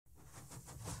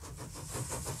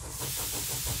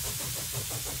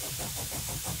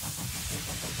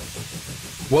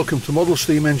Welcome to Model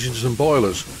Steam Engines and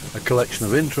Boilers, a collection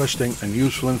of interesting and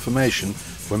useful information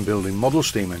when building model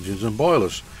steam engines and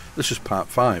boilers. This is part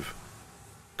 5.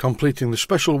 Completing the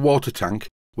special water tank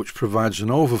which provides an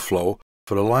overflow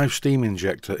for a live steam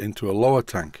injector into a lower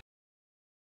tank.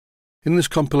 In this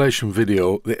compilation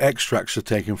video, the extracts are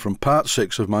taken from part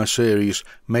 6 of my series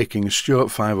Making a Stuart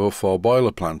 504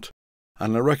 boiler plant,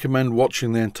 and I recommend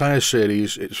watching the entire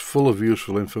series. It's full of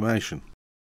useful information.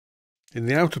 In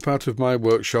the outer part of my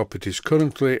workshop it is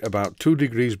currently about 2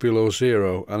 degrees below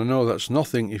zero, and I know that's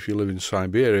nothing if you live in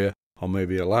Siberia or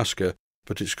maybe Alaska,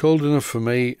 but it's cold enough for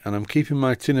me, and I'm keeping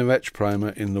my tin of etch primer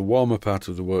in the warmer part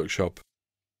of the workshop.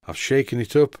 I've shaken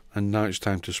it up and now it's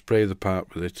time to spray the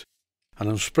part with it, and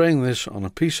I'm spraying this on a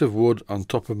piece of wood on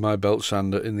top of my belt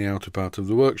sander in the outer part of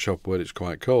the workshop where it's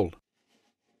quite cold.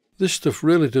 This stuff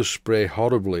really does spray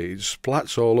horribly. It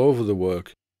splats all over the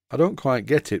work. I don't quite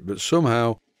get it, but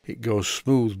somehow it goes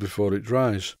smooth before it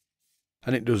dries,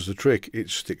 and it does the trick. It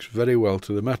sticks very well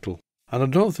to the metal, and I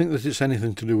don't think that it's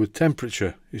anything to do with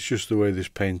temperature. It's just the way this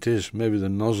paint is. Maybe the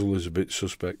nozzle is a bit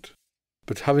suspect.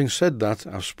 But having said that,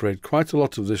 I've sprayed quite a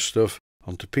lot of this stuff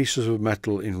onto pieces of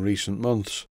metal in recent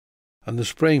months, and the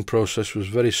spraying process was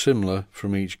very similar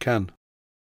from each can.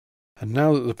 And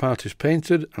now that the part is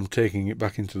painted, I'm taking it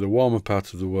back into the warmer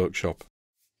part of the workshop.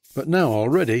 But now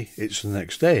already it's the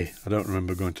next day. I don't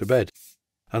remember going to bed.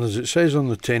 And as it says on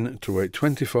the tin to wait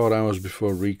 24 hours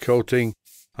before recoating,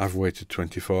 I've waited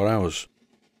 24 hours.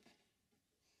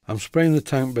 I'm spraying the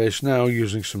tank base now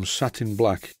using some satin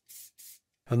black,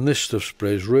 and this stuff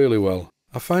sprays really well.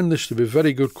 I find this to be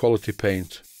very good quality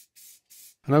paint,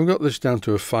 and I've got this down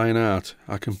to a fine art.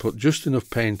 I can put just enough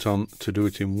paint on to do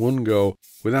it in one go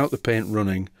without the paint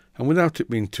running and without it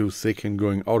being too thick and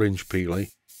going orange peely,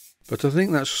 but I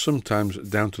think that's sometimes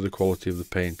down to the quality of the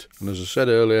paint, and as I said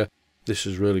earlier, this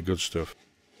is really good stuff.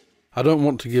 I don't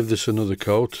want to give this another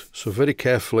coat, so very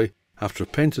carefully, after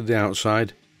I've painted the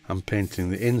outside, I'm painting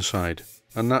the inside.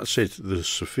 And that's it. There's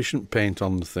sufficient paint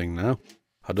on the thing now.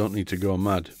 I don't need to go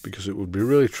mad, because it would be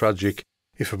really tragic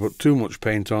if I put too much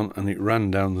paint on and it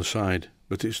ran down the side,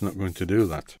 but it's not going to do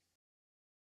that.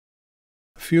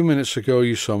 A few minutes ago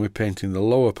you saw me painting the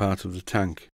lower part of the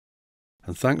tank,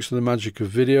 and thanks to the magic of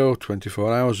video,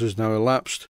 24 hours has now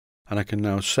elapsed, and I can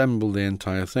now assemble the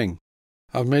entire thing.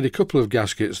 I've made a couple of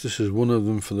gaskets. This is one of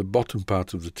them for the bottom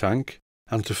part of the tank,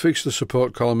 and to fix the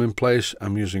support column in place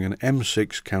I'm using an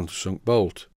M6 countersunk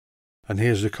bolt. And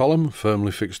here's the column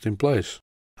firmly fixed in place.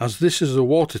 As this is a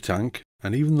water tank,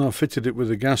 and even though I fitted it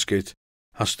with a gasket,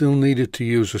 I still needed to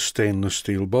use a stainless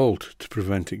steel bolt to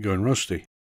prevent it going rusty.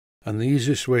 And the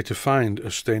easiest way to find a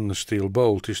stainless steel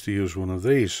bolt is to use one of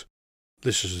these.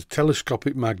 This is a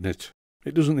telescopic magnet.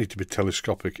 It doesn't need to be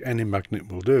telescopic, any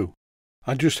magnet will do.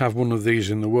 I just have one of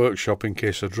these in the workshop in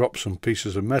case I drop some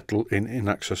pieces of metal in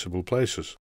inaccessible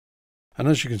places. And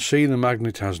as you can see, the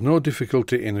magnet has no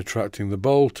difficulty in attracting the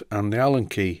bolt and the Allen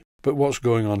key. But what's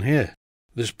going on here?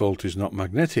 This bolt is not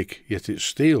magnetic, yet it's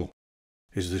steel.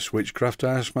 Is this witchcraft,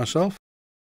 I ask myself?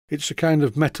 It's a kind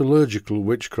of metallurgical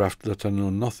witchcraft that I know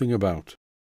nothing about.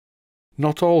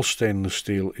 Not all stainless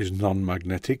steel is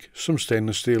non-magnetic. Some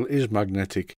stainless steel is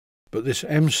magnetic, but this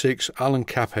M6 Allen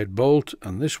cap head bolt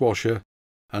and this washer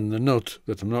and the nut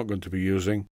that I'm not going to be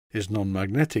using is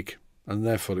non-magnetic, and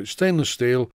therefore it's stainless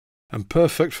steel and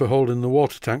perfect for holding the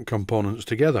water tank components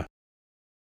together.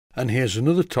 And here's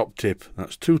another top tip.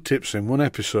 That's 2 tips in one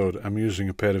episode. I'm using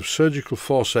a pair of surgical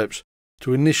forceps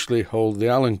to initially hold the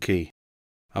Allen key.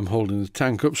 I'm holding the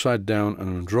tank upside down and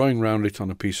I'm drawing round it on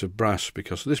a piece of brass,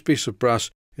 because this piece of brass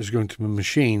is going to be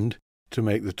machined to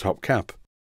make the top cap.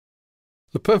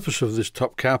 The purpose of this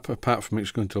top cap, apart from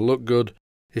it's going to look good,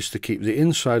 is to keep the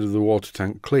inside of the water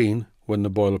tank clean when the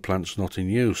boiler plant's not in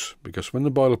use, because when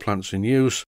the boiler plant's in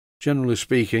use, generally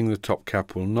speaking, the top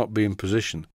cap will not be in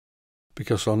position,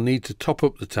 because I'll need to top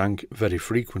up the tank very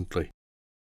frequently.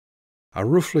 I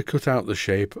roughly cut out the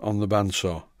shape on the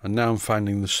bandsaw, and now I'm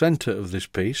finding the centre of this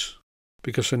piece,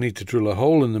 because I need to drill a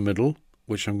hole in the middle,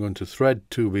 which I'm going to thread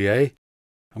 2BA.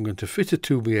 I'm going to fit a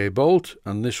 2BA bolt,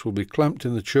 and this will be clamped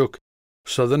in the chuck,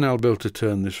 so then I'll be able to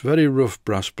turn this very rough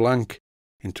brass blank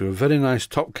into a very nice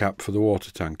top cap for the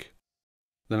water tank.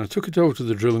 Then I took it over to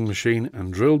the drilling machine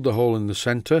and drilled the hole in the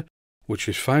centre, which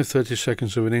is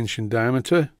 5/32 of an inch in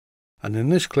diameter, and in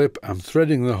this clip I'm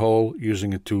threading the hole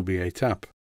using a 2BA tap,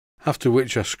 after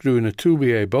which I screw in a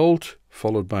 2BA bolt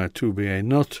followed by a 2BA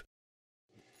nut,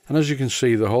 and as you can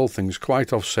see the whole thing's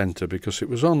quite off centre because it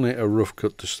was only a rough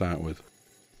cut to start with.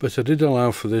 But I did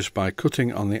allow for this by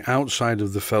cutting on the outside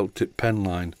of the felt tip pen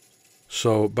line,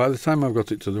 so by the time I've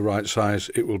got it to the right size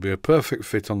it will be a perfect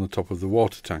fit on the top of the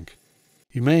water tank.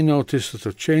 You may notice that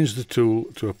I've changed the tool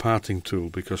to a parting tool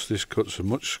because this cuts a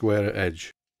much squarer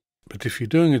edge. But if you're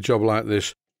doing a job like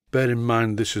this, bear in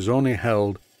mind this is only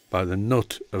held by the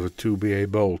nut of a 2BA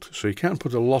bolt, so you can't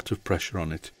put a lot of pressure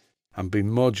on it, and be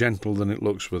more gentle than it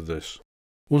looks with this.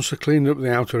 Once I cleaned up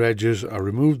the outer edges, I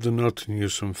removed the nut and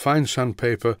used some fine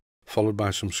sandpaper followed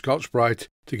by some Scotch-Brite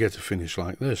to get a finish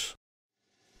like this.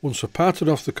 Once I parted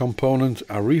off the component,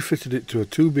 I refitted it to a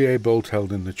 2BA bolt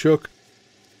held in the chuck,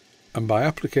 and by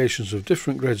applications of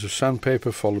different grades of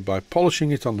sandpaper followed by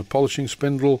polishing it on the polishing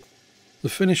spindle, the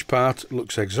finished part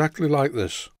looks exactly like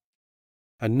this.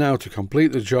 And now to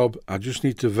complete the job, I just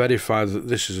need to verify that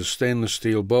this is a stainless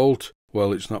steel bolt.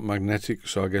 Well, it's not magnetic,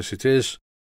 so I guess it is.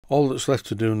 All that's left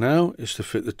to do now is to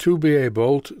fit the 2BA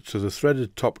bolt to the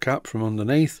threaded top cap from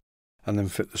underneath, and then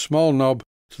fit the small knob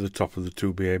to the top of the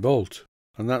 2BA bolt.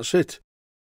 And that's it.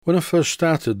 When I first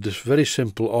started this very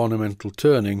simple ornamental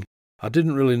turning, I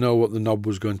didn't really know what the knob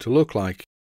was going to look like.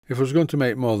 If I was going to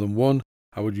make more than one,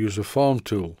 I would use a form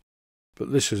tool.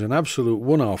 But this is an absolute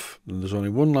one-off, and there's only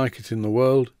one like it in the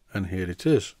world, and here it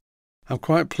is. I'm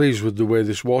quite pleased with the way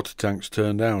this water tank's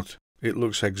turned out. It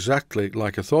looks exactly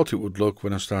like I thought it would look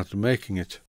when I started making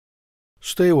it.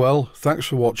 Stay well, thanks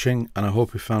for watching, and I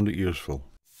hope you found it useful.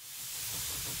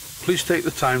 Please take the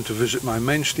time to visit my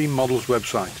main Steam Models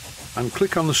website and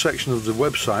click on the section of the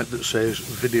website that says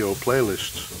Video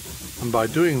Playlists. And by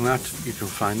doing that, you can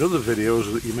find other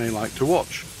videos that you may like to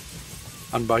watch.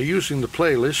 And by using the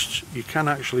playlists, you can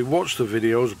actually watch the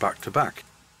videos back to back.